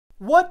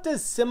What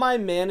does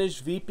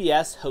semi-managed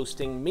VPS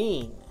hosting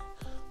mean?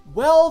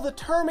 Well, the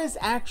term is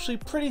actually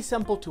pretty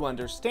simple to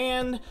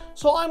understand,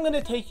 so I'm going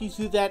to take you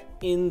through that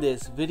in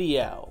this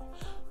video.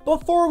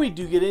 Before we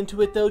do get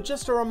into it though,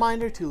 just a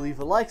reminder to leave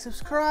a like,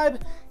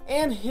 subscribe,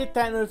 and hit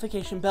that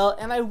notification bell,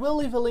 and I will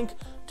leave a link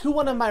to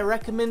one of my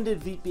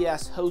recommended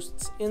VPS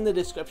hosts in the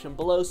description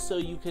below so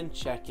you can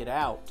check it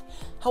out.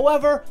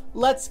 However,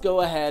 let's go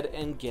ahead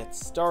and get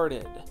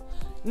started.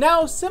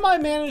 Now,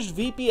 semi-managed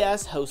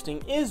VPS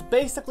hosting is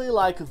basically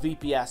like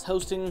VPS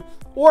hosting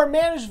or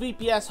managed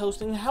VPS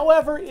hosting,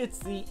 however, it's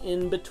the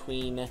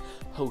in-between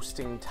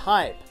hosting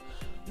type.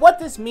 What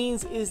this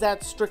means is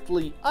that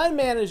strictly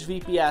unmanaged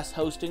VPS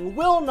hosting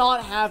will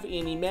not have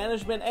any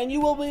management and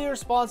you will be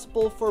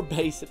responsible for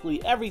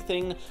basically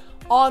everything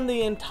on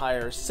the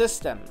entire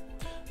system.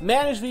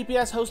 Managed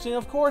VPS hosting,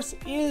 of course,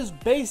 is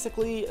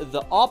basically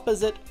the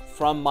opposite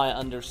from my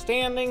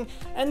understanding,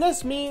 and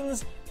this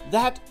means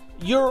that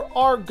you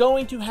are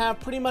going to have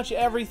pretty much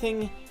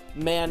everything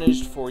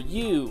managed for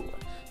you.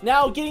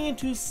 Now, getting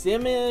into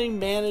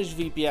semi-managed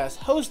VPS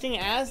hosting,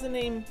 as the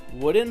name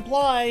would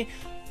imply,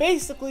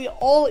 basically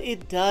all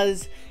it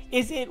does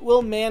is it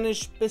will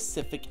manage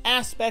specific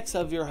aspects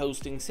of your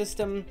hosting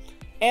system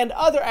and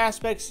other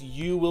aspects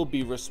you will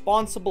be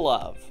responsible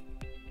of.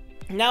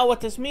 Now,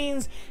 what this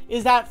means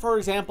is that, for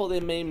example, they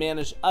may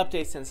manage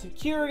updates and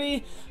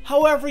security,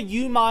 however,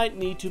 you might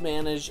need to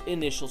manage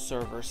initial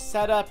server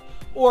setup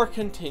or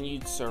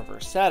continued server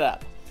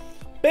setup.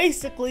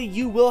 Basically,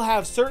 you will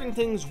have certain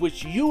things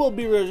which you will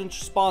be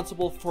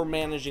responsible for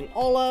managing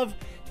all of,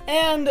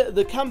 and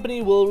the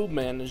company will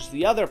manage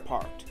the other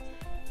part.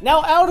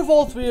 Now, out of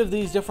all three of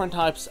these different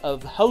types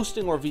of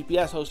hosting, or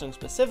VPS hosting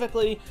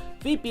specifically,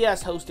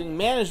 VPS hosting,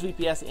 managed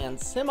VPS, and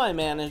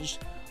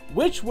semi-managed,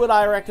 which would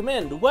I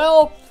recommend?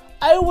 Well,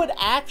 I would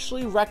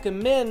actually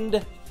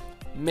recommend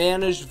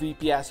managed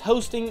VPS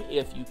hosting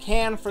if you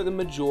can for the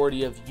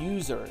majority of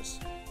users.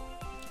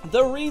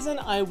 The reason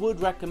I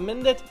would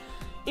recommend it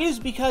is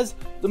because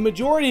the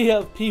majority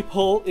of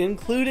people,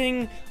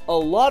 including a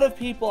lot of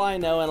people I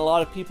know and a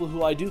lot of people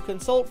who I do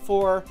consult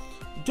for,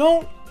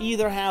 don't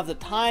either have the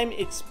time,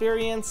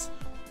 experience,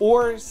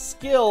 or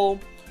skill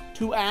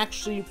to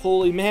actually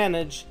fully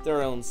manage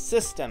their own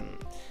system.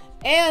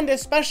 And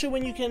especially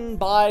when you can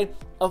buy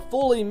a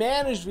fully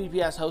managed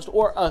VPS host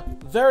or a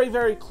very,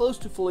 very close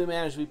to fully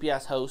managed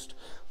VPS host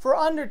for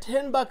under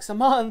 $10 a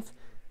month,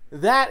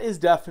 that is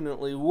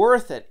definitely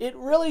worth it. It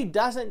really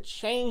doesn't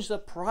change the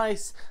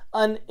price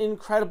an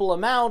incredible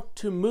amount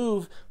to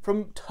move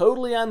from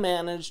totally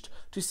unmanaged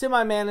to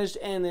semi-managed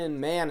and then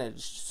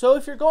managed. So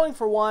if you're going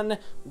for one,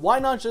 why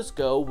not just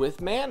go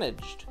with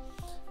managed?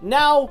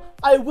 Now,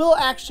 I will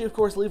actually, of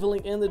course, leave a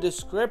link in the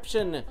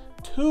description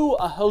to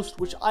a host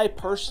which I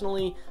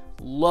personally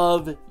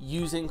love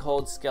using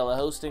called Scala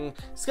Hosting.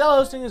 Scala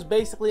Hosting is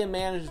basically a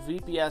managed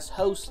VPS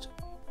host,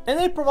 and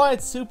they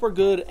provide super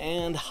good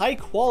and high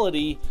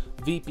quality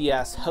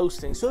VPS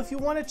hosting. So if you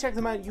want to check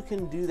them out, you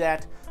can do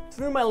that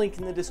through my link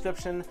in the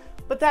description.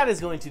 But that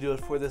is going to do it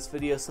for this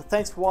video. So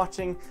thanks for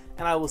watching,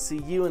 and I will see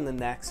you in the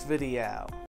next video.